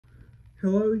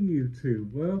Hello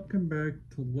YouTube, welcome back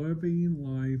to Loving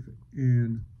Life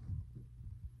and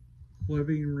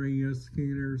Loving Radio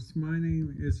Skaters. My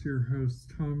name is your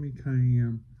host Tommy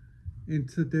Cunningham. In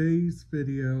today's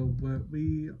video, what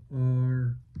we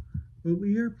are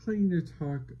planning to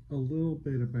talk a little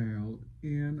bit about,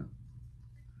 and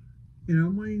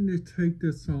I'm wanting to take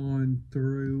this on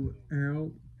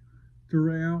throughout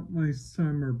my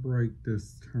summer break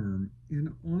this term.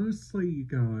 And honestly, you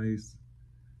guys,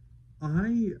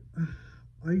 I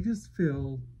just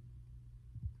feel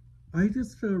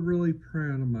really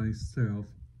proud of myself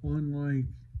on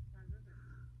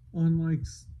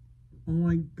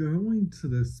going to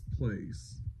this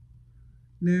place.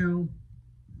 Now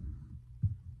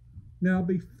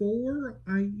before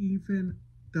I even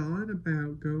thought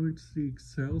about going to the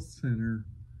Excel Center,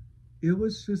 it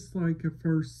was just like a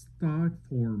first thought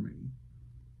for me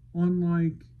on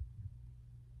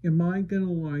am I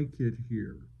gonna like it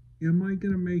here? Am I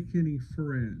going to make any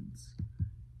friends?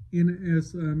 And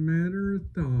as a matter of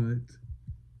thought,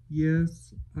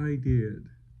 yes, I did.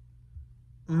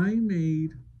 I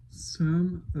made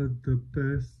some of the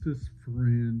bestest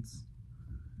friends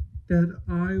that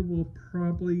I will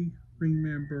probably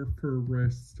remember for the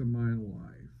rest of my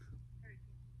life.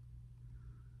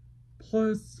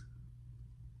 Plus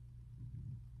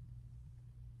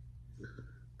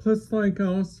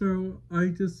also, I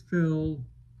just feel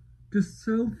just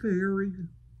so very,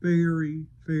 very,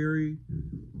 very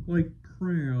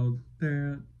proud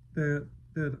that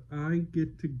I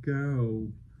get to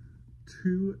go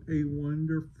to a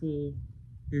wonderful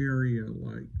area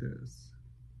like this.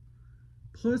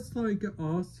 Plus,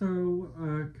 also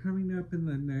coming up in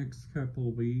the next couple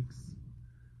of weeks,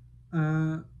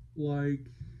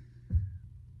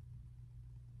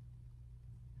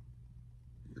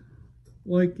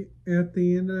 at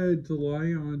the end of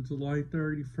July, on July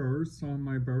 31st, on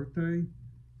my birthday,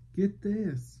 get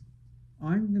this,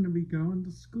 I'm going to be going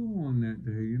to school on that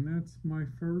day, and that's my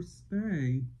first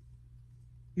day,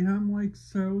 and I'm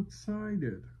so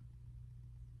excited.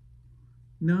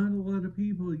 Not a lot of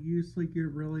people usually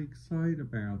get really excited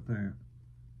about that,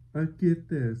 but get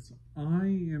this, I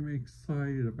am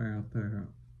excited about that,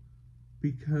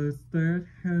 because that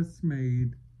has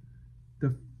made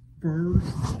the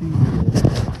first deal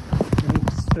in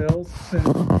Excel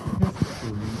Center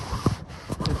history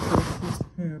that this has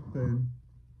happened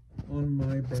on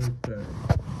my birthday.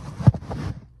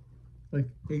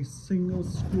 A single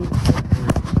school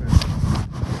corporation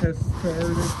has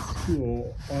started school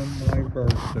on my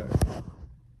birthday.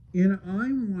 And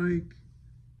I'm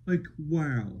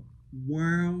wow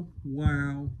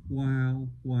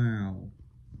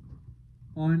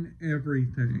on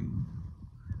everything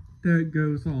that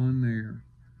goes on there,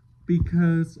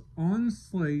 because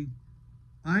honestly,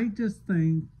 I just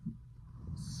think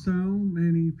so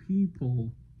many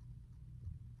people.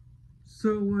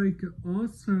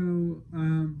 Also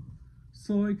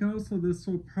this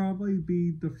will probably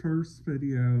be the first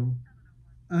video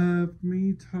of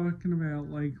me talking about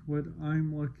what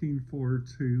I'm looking forward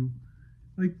to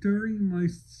during my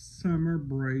summer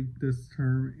break this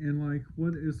term, and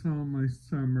what is on my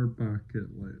summer bucket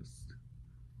list.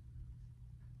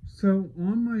 So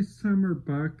on my summer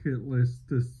bucket list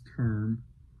this term,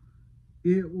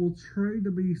 it will try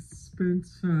to be spend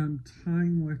some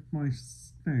time with my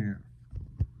staff,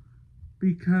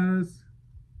 because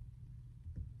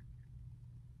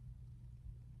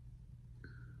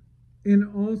and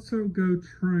also go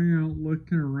try out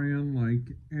looking around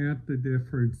at the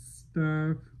different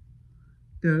stuff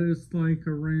that is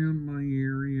around my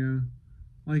area.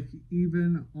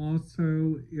 Even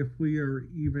also, if we are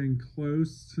even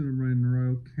close to the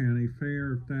Monroe County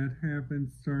Fair, if that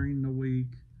happens during the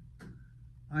week,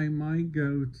 I might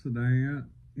go to that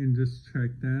and just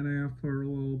check that out for a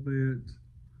little bit.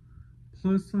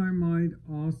 Plus, I might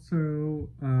also,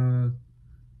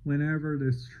 whenever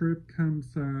this trip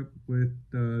comes up with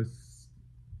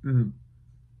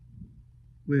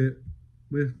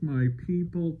my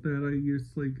people that I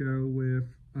usually go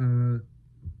with,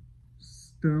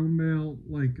 Stonebelt,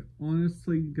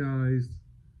 honestly, guys,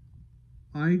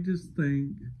 I just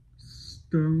think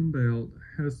Stonebelt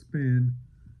has been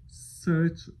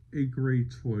such a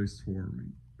great choice for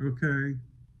me, okay?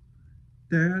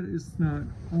 That is not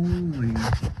only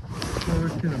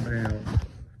talking about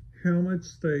how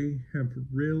much they have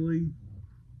really,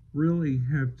 really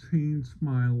have changed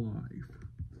my life.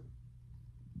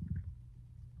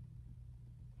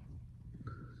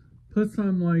 Plus,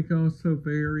 I'm also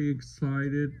very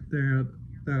excited that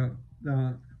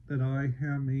I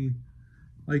have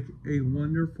a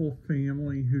wonderful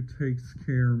family who takes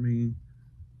care of me.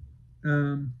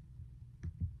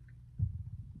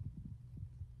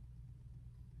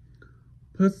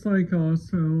 Plus, like,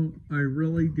 also, I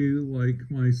really do like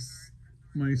my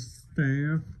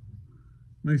staff.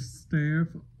 My staff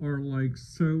are like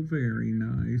so very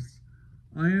nice.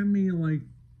 I mean,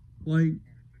 like,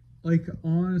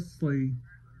 honestly,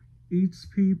 each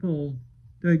people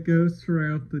that goes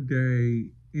throughout the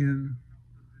day in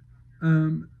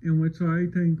which I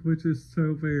think, which is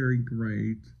so very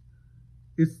great,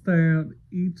 is that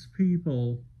each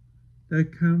people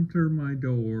that come through my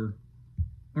door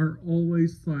are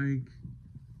always like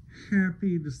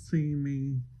happy to see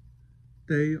me.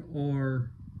 They are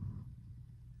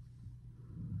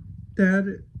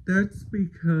that's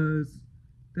because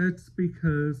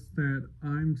that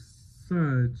I'm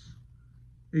such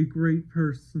a great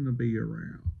person to be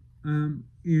around.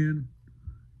 And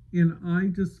I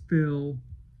just feel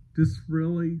just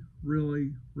really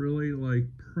like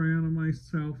proud of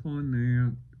myself on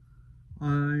that.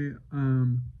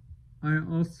 I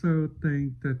also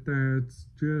think that that's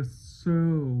just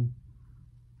so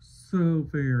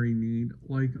very neat,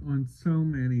 like on so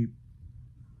many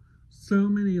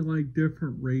like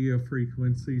different radio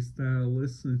frequencies that I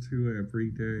listen to every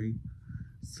day.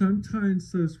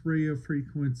 Sometimes those radio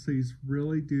frequencies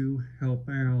really do help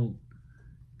out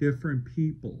different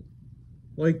people.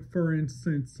 Like for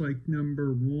instance, like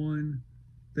number one,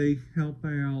 they help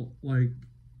out like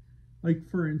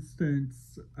for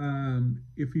instance,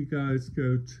 if you guys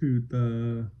go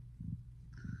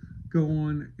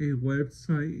on a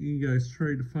website and you guys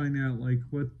try to find out like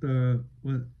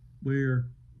where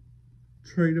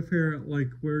try to figure out like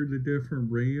where the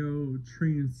different radio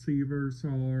transceivers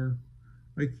are.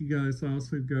 Like you guys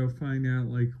also go find out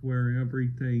like where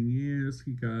everything is.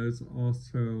 You guys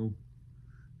also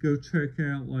go check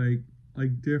out like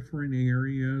different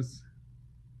areas.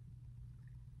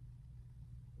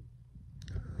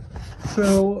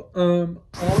 So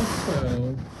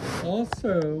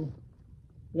also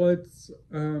what's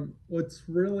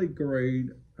really great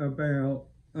about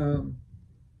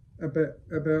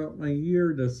my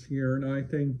year this year, and I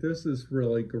think this is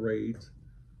really great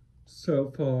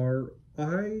so far.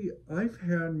 I've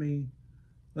had me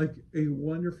like a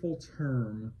wonderful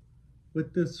term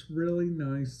with this really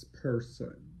nice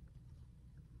person.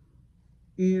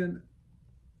 And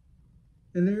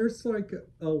there's like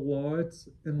a lots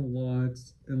and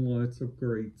lots of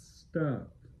great stuff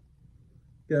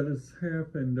that has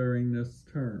happened during this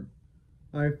term.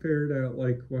 I figured out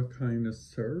like what kind of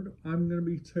cert I'm going to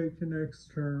be taking next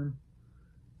term.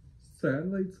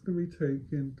 Sadly, it's going to be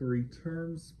taking 3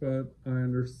 terms, but I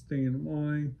understand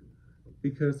why,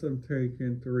 because I'm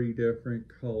taking 3 different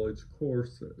college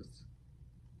courses,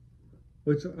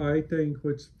 which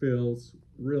feels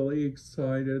really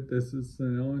excited. This is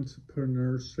an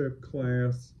entrepreneurship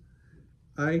class.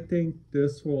 I think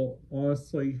this will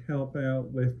honestly help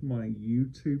out with my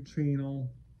YouTube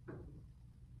channel.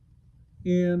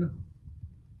 And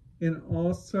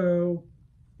also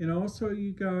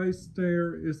you guys,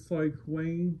 there is like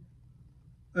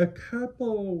a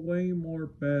couple way more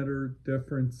better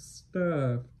different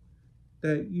stuff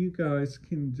that you guys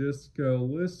can just go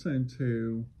listen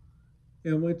to,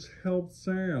 and which helps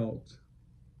out.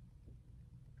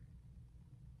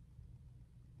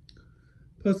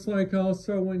 Plus, like,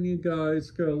 also when you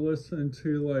guys go listen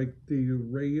to like the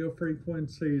radio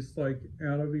frequencies like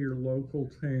out of your local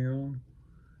town,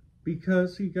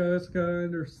 because you guys gotta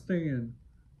understand,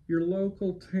 your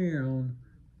local town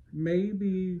may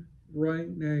be right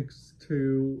next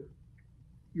to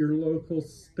your local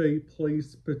state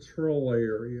police patrol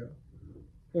area,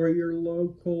 or your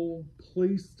local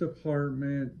police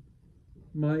department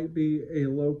might be a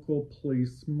local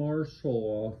police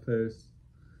marshal office,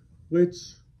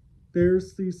 which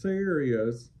there's these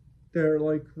areas that are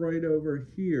like right over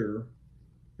here.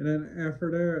 And then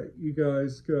after that, you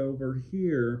guys go over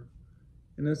here,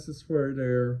 and this is where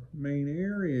their main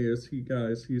area is. You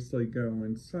guys usually go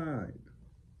inside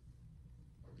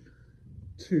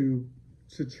to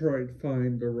try to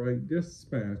find the right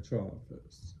dispatch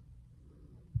office.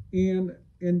 And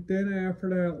then after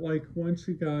that, like once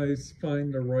you guys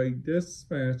find the right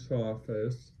dispatch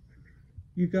office,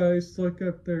 you guys look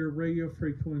up their radio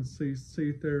frequencies, see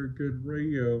if they're a good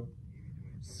radio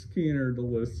scanner to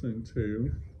listen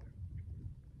to.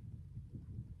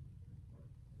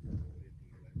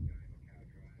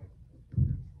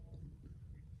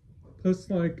 Plus,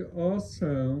 like,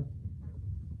 also,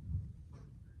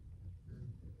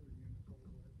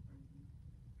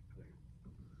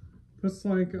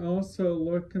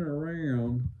 looking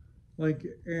around, like,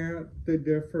 at the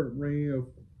different radio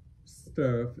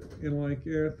stuff, and, like,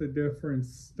 at the different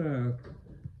stuff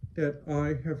that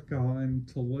I have gotten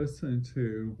to listen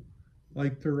to,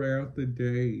 like, throughout the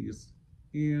days.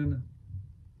 And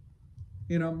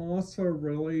I'm also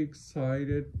really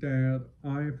excited that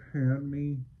I've had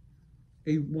me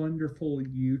a wonderful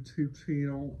YouTube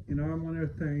channel, and I want to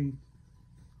thank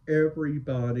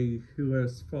everybody who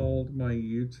has followed my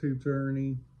YouTube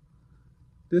journey.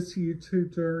 This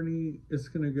YouTube journey is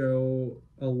going to go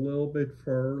a little bit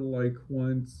further, like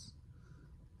once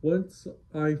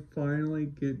I finally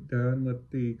get done with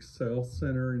the Excel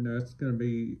Center, and that's going to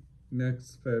be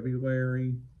next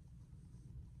February.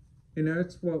 And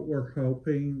that's what we're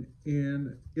hoping.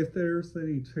 And if there's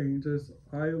any changes,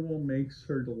 I will make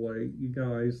sure to let you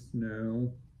guys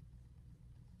know.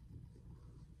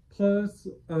 Plus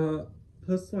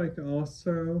like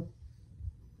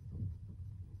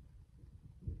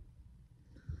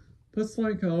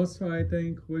also, I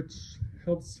think, which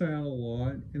helps out a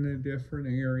lot in the different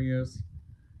areas,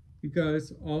 you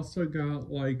guys also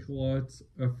got like lots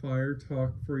of fire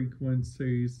talk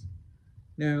frequencies.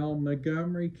 Now,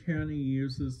 Montgomery County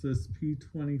uses this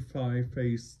P25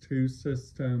 Phase 2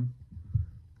 system,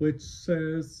 which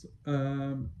says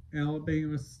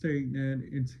Alabama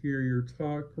StateNet Interior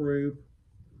Talk Group,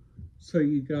 so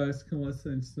you guys can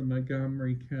listen to the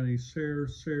Montgomery County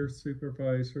Sheriff, Sheriff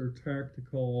Supervisor,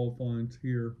 Tactical, all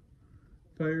volunteer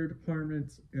fire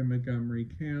departments in Montgomery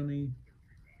County.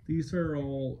 These are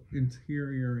all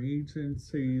interior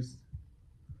agencies.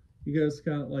 You guys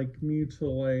got like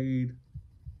mutual aid,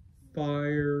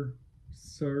 fire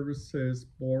services,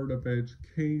 Board of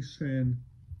Education.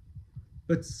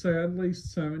 But sadly,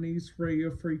 some of these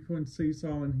radio frequencies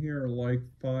on here are like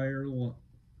fire,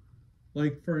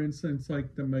 like for instance,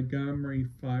 like the Montgomery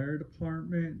Fire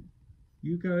Department,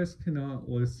 you guys cannot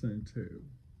listen to,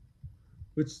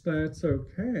 which that's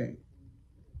okay,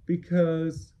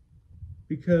 because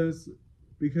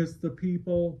the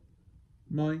people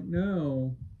might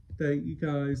know that you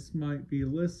guys might be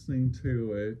listening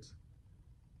to it,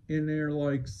 and they're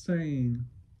like saying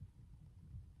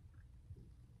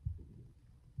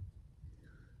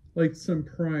like some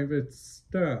private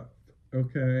stuff,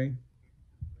 okay?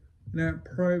 And that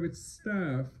private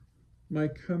stuff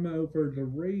might come over the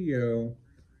radio,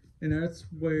 and that's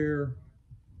where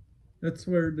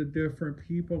the different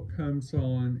people comes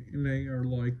on, and they are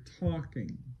like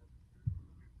talking,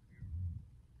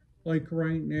 like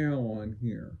right now on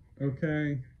here,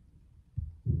 okay?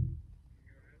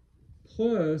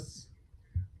 Plus,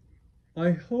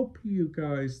 I hope you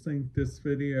guys think this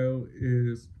video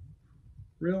is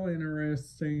real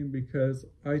interesting, because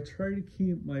I try to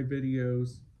keep my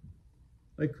videos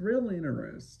like real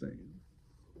interesting.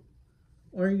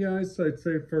 Alright guys, I'd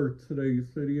say for today's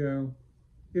video,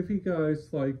 if you guys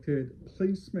liked it,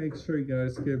 please make sure you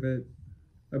guys give it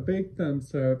a big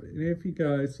thumbs up. And if you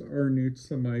guys are new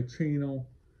to my channel,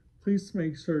 please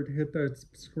make sure to hit that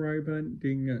subscribe button,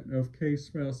 ding that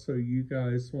notification bell, so you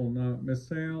guys will not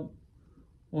miss out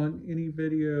on any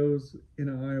videos. And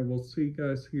I will see you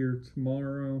guys here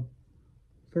tomorrow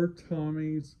for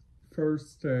Tommy's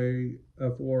first day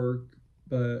of work.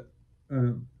 But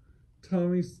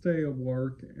Tommy's day of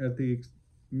work at the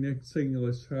Nick's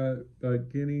English Hut, but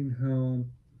getting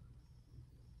home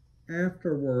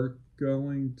after work,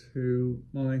 going to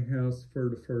my house for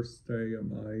the first day of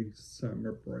my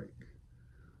summer break.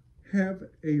 Have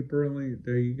a brilliant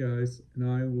day, you guys, and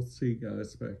I will see you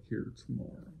guys back here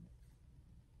tomorrow.